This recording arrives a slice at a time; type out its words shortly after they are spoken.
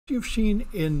you've seen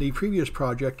in the previous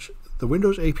projects, the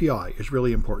Windows API is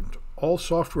really important. All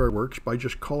software works by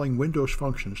just calling Windows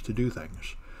functions to do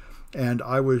things. And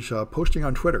I was posting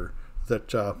on Twitter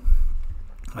that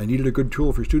I needed a good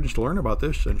tool for students to learn about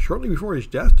this, and shortly before his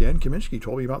death, Dan Kaminsky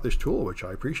told me about this tool, which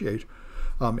I appreciate,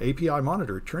 API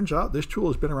Monitor. It turns out this tool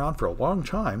has been around for a long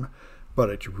time, but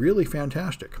it's really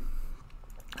fantastic.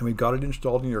 And we've got it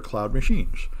installed in your cloud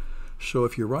machines. So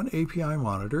if you run API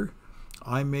Monitor,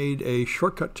 I made a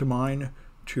shortcut to mine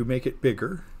to make it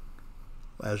bigger,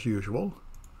 as usual.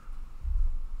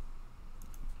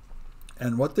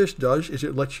 And what this does is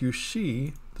it lets you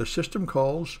see the system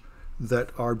calls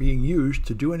that are being used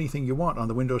to do anything you want on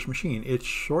the Windows machine. It's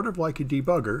sort of like a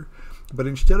debugger, but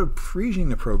instead of freezing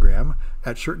the program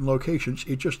at certain locations,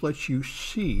 it just lets you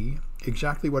see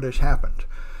exactly what has happened.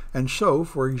 And so,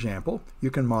 for example, you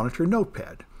can monitor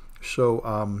Notepad.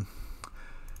 So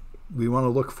we want to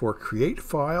look for create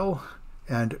file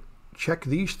and check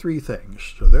these three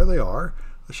things. So there they are.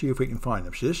 Let's see if we can find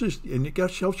them. So this is, and it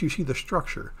helps you see the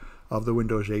structure of the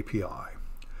Windows API.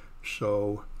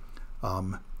 So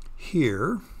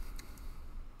here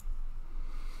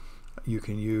you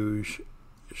can use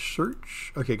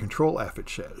search. Okay, Control F it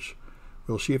says.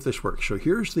 We'll see if this works. So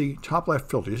here's the top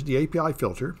left filter. This is the API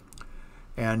filter.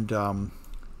 And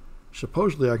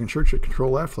supposedly I can search at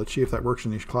Control F. Let's see if that works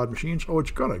in these cloud machines. Oh,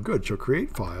 it's gonna. Good. So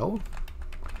create file.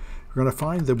 We're going to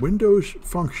find the Windows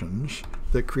functions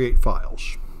that create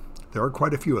files. There are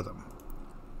quite a few of them.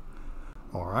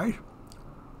 All right.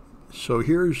 So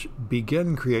here's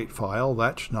begin create file.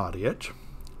 That's not it.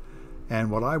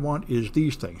 And what I want is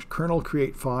these things: kernel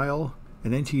create file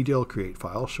and ntdil create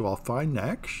file. So I'll find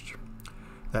next.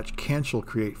 That's cancel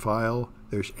create file.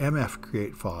 There's mf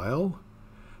create file.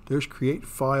 There's create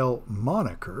file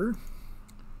moniker.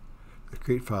 There's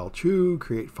create file 2,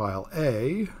 create file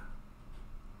A.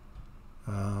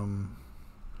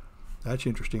 That's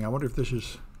interesting. I wonder if this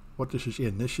is what this is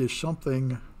in. This is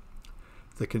something.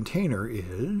 The container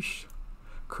is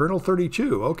kernel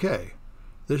 32. Okay,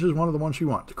 this is one of the ones we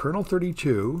want. The kernel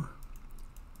 32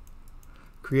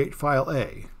 create file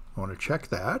A. I want to check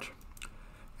that.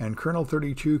 And kernel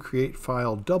 32 create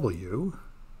file W,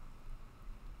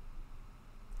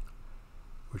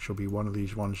 which will be one of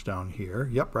these ones down here.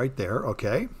 Yep, right there.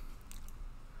 Okay.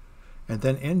 And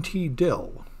then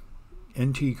ntdil,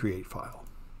 nt create file.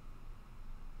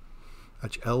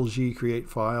 That's lz create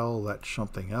file. That's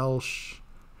something else.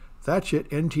 That's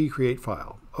it, nt create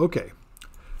file. Okay,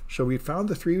 so we found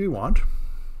the three we want.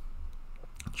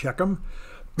 Check them.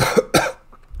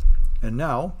 And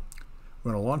now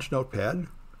we're going to launch Notepad.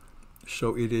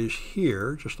 So it is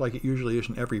here, just like it usually is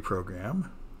in every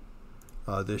program.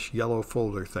 This yellow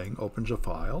folder thing opens a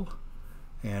file,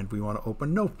 and we want to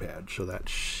open Notepad. So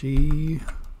that's C,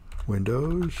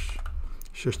 Windows,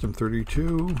 System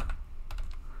 32,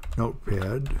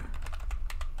 Notepad.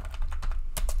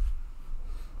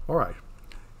 All right,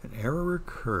 an error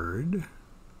occurred.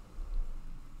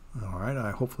 All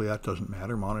right, hopefully that doesn't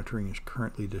matter. Monitoring is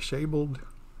currently disabled.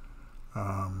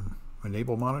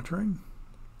 Enable monitoring.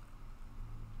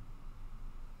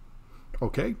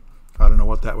 Okay, I don't know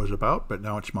what that was about, but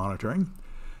now it's monitoring.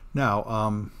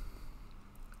 Now,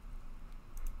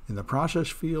 in the process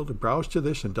field, browse to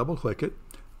this and double click it.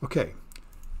 Okay,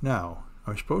 now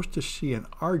I'm supposed to see an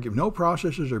argument. No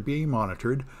processes are being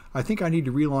monitored. I think I need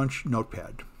to relaunch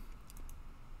Notepad.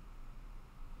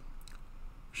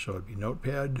 So it'd be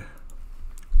Notepad.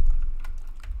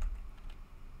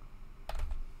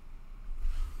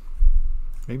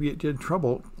 Maybe it did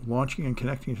trouble launching and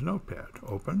connecting to Notepad.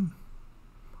 Open.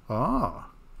 Ah.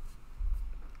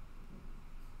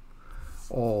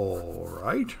 All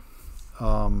right.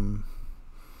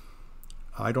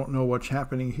 I don't know what's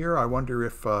happening here. I wonder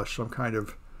if some kind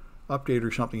of update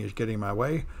or something is getting in my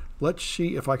way. Let's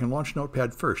see if I can launch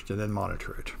Notepad first and then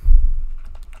monitor it.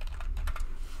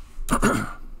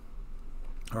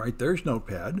 All right, there's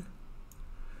Notepad.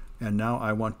 And now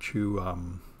I want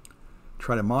to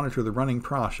try to monitor the running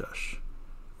process.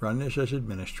 Run this as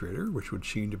administrator, which would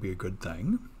seem to be a good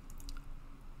thing.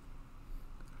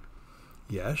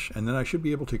 Yes, and then I should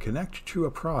be able to connect to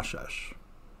a process.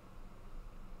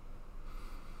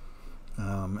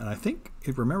 And I think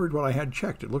it remembered what I had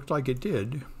checked. It looked like it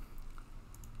did.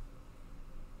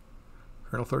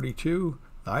 Kernel 32,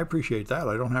 I appreciate that.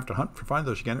 I don't have to hunt to find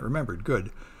those again. It remembered.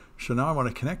 Good. So now I want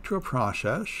to connect to a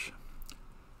process.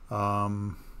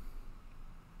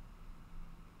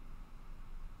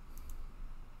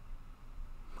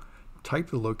 Type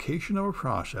the location of a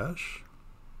process.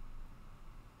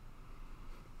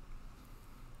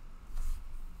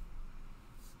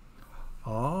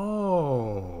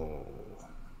 Oh,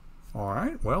 all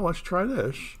right. Well, let's try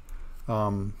this.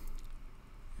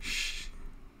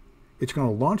 It's going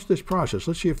to launch this process.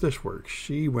 Let's see if this works.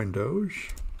 C Windows.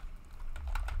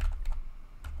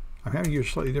 I'm having to use a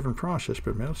slightly different process,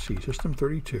 but let's see. System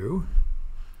 32.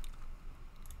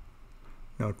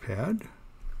 Notepad.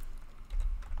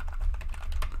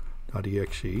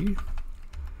 .exe.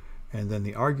 And then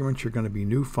the arguments are going to be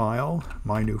new file,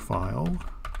 my new file,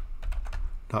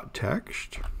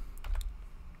 .text.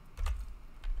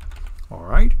 All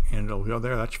right, and it'll go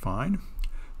there. That's fine.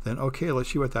 Then, okay,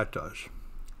 let's see what that does.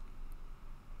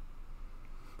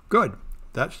 Good.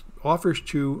 That offers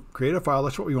to create a file.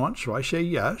 That's what we want, so I say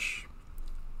yes.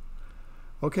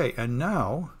 Okay, and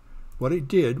now what it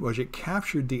did was it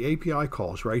captured the API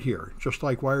calls right here, just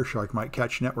like Wireshark might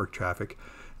catch network traffic.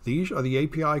 These are the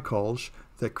API calls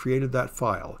that created that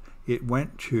file. It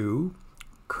went to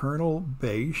kernel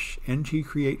base nt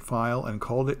create file and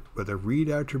called it with a read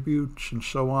attributes and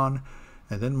so on,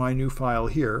 and then my new file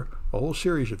here, a whole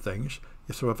series of things.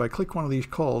 So if I click one of these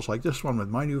calls, like this one with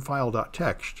my new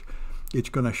file.text, it's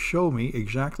going to show me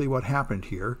exactly what happened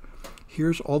here.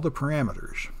 Here's all the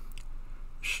parameters.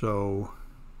 So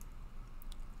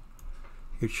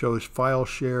it shows file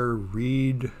share,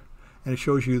 read, and it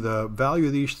shows you the value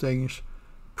of these things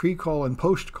pre-call and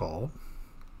post-call.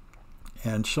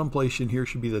 And someplace in here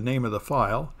should be the name of the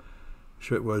file.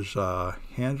 So it was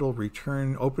handle,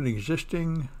 return, open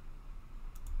existing,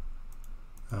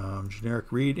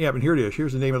 generic read. Yeah, but here it is.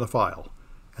 Here's the name of the file.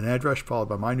 An address followed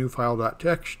by my new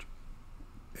file.text.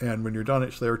 And when you're done,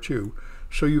 it's there too.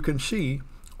 So you can see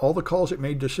all the calls it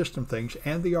made to system things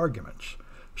and the arguments.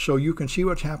 So you can see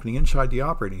what's happening inside the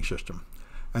operating system.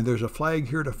 And there's a flag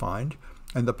here to find.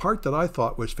 And the part that I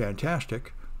thought was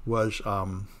fantastic was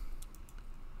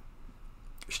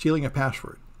stealing a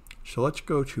password. So let's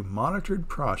go to monitored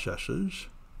processes.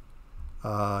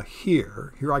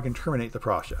 Here I can terminate the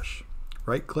process.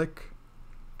 Right click,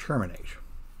 terminate.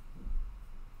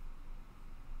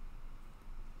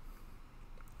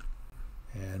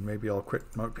 And maybe I'll quit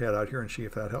Notepad out here and see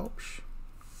if that helps.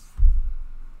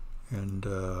 And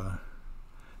then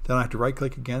I have to right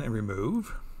click again and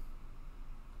remove.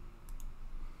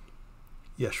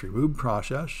 Yes, remove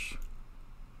process.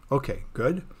 Okay,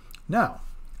 good. Now,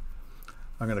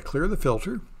 I'm going to clear the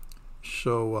filter.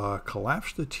 So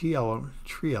collapse the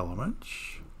tree elements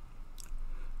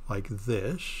like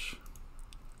this.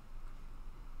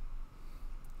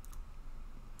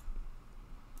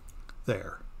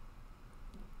 There.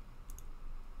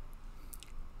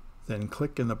 Then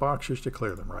click in the boxes to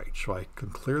clear them right. So I can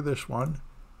clear this one.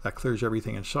 That clears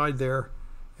everything inside there.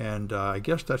 And I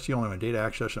guess that's the only one, data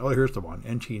access. Oh, here's the one,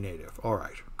 NT native. All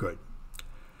right, good.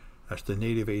 That's the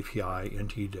native API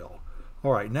NT-DIL.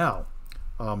 All right, now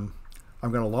I'm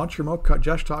going to launch remote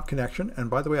desktop connection. And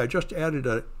by the way, I just added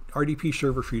a RDP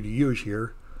server for you to use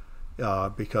here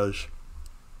because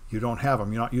you don't have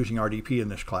them. You're not using RDP in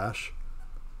this class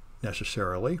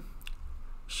necessarily.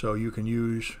 So you can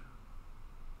use,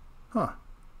 here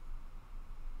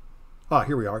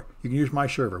we are. You can use my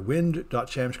server,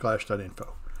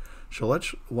 wind.samsclass.info. So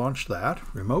let's launch that,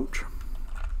 remote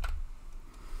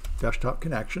desktop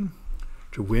connection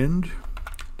to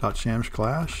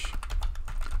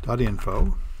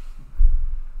wind.samsclass.info.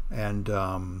 And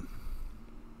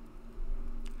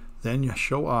then you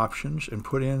show options and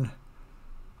put in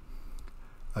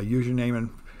a username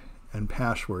and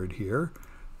password here.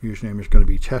 Username is going to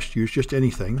be test use, just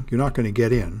anything. You're not going to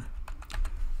get in,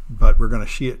 but we're going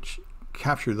to see it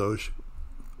capture those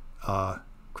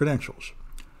credentials.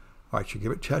 All right, so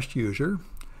give it test user,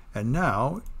 and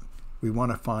now we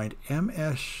want to find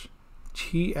MSTSC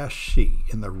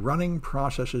in the running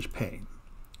processes pane.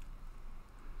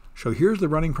 So here's the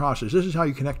running process. This is how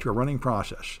you connect to a running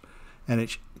process. And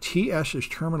it's TS is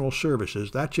terminal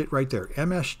services. That's it right there.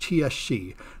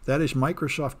 MSTSC. That is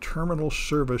Microsoft Terminal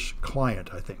Service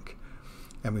Client, I think.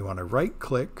 And we want to right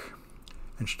click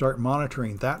and start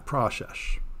monitoring that process.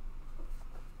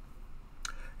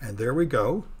 And there we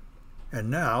go. And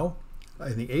now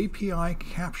in the API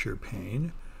capture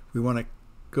pane, we want to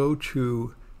go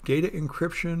to data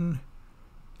encryption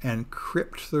and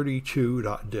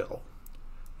crypt32.dil.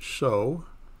 So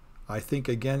I think,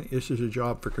 again, this is a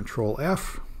job for Control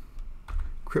F,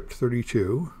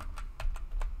 crypt32.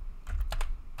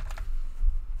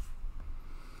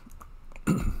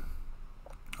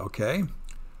 Okay,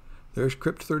 there's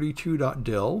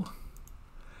crypt32.dil,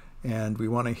 and we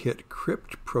want to hit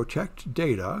crypt protect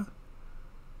data.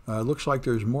 Looks like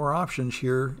there's more options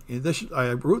here.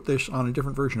 I wrote this on a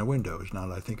different version of Windows, now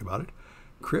that I think about it.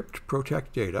 Crypt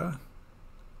protect data.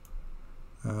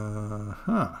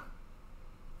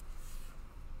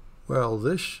 Well,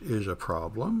 this is a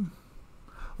problem.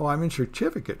 Oh, I'm in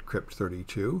certificate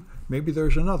crypt32. Maybe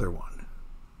there's another one.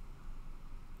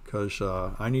 Because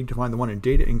I need to find the one in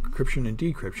data encryption and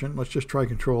decryption. Let's just try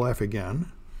Control F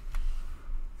again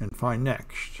and find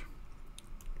next.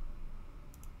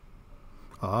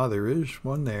 Ah, there is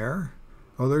one there.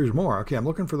 Oh, there's more. Okay, I'm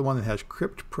looking for the one that has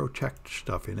crypt protect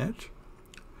stuff in it.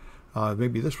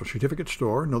 Maybe this one, certificate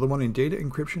store. Another one in data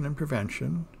encryption and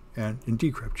prevention and in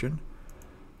decryption,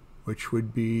 which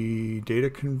would be data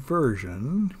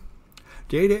conversion.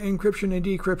 Data encryption and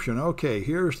decryption. Okay,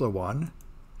 here's the one.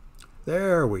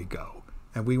 There we go.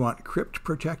 And we want crypt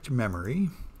protect memory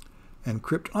and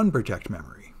crypt unprotect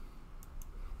memory.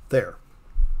 There.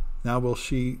 Now we'll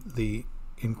see the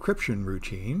encryption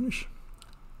routines.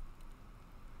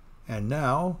 And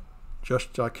now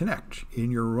just connect in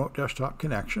your remote desktop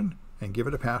connection and give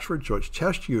it a password. So it's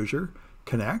test user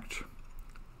connect,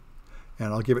 and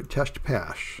I'll give it test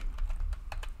pass.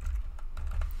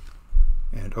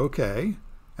 And OK,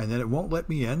 and then it won't let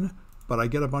me in, but I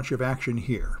get a bunch of action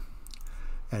here.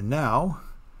 And now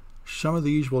some of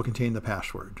these will contain the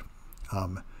password.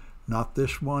 Not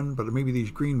this one, but maybe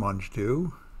these green ones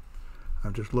do.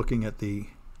 I'm just looking at the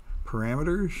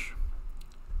parameters.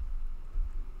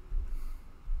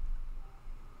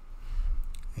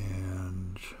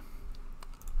 And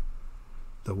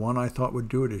the one I thought would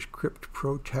do it is crypt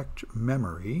protect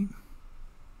memory.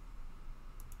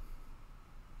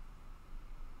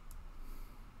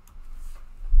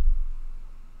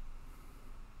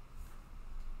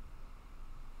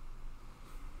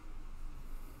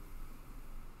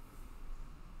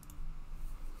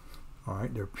 All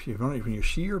right, when you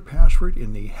see your password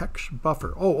in the hex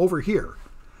buffer, oh, over here,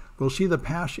 we'll see the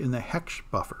pass in the hex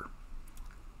buffer,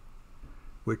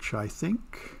 which I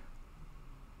think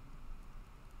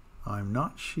I'm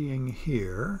not seeing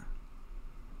here.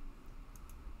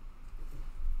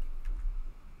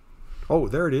 Oh,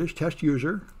 there it is, test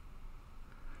user.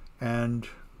 And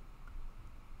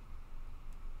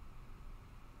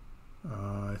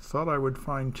I thought I would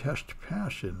find test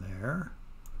pass in there,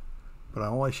 but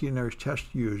all I see in there is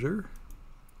test user.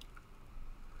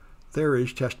 There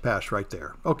is test pass right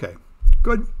there. Okay,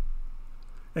 good.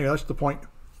 Anyway, that's the point.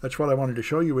 That's what I wanted to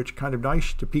show you. It's kind of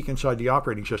nice to peek inside the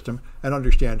operating system and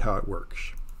understand how it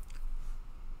works.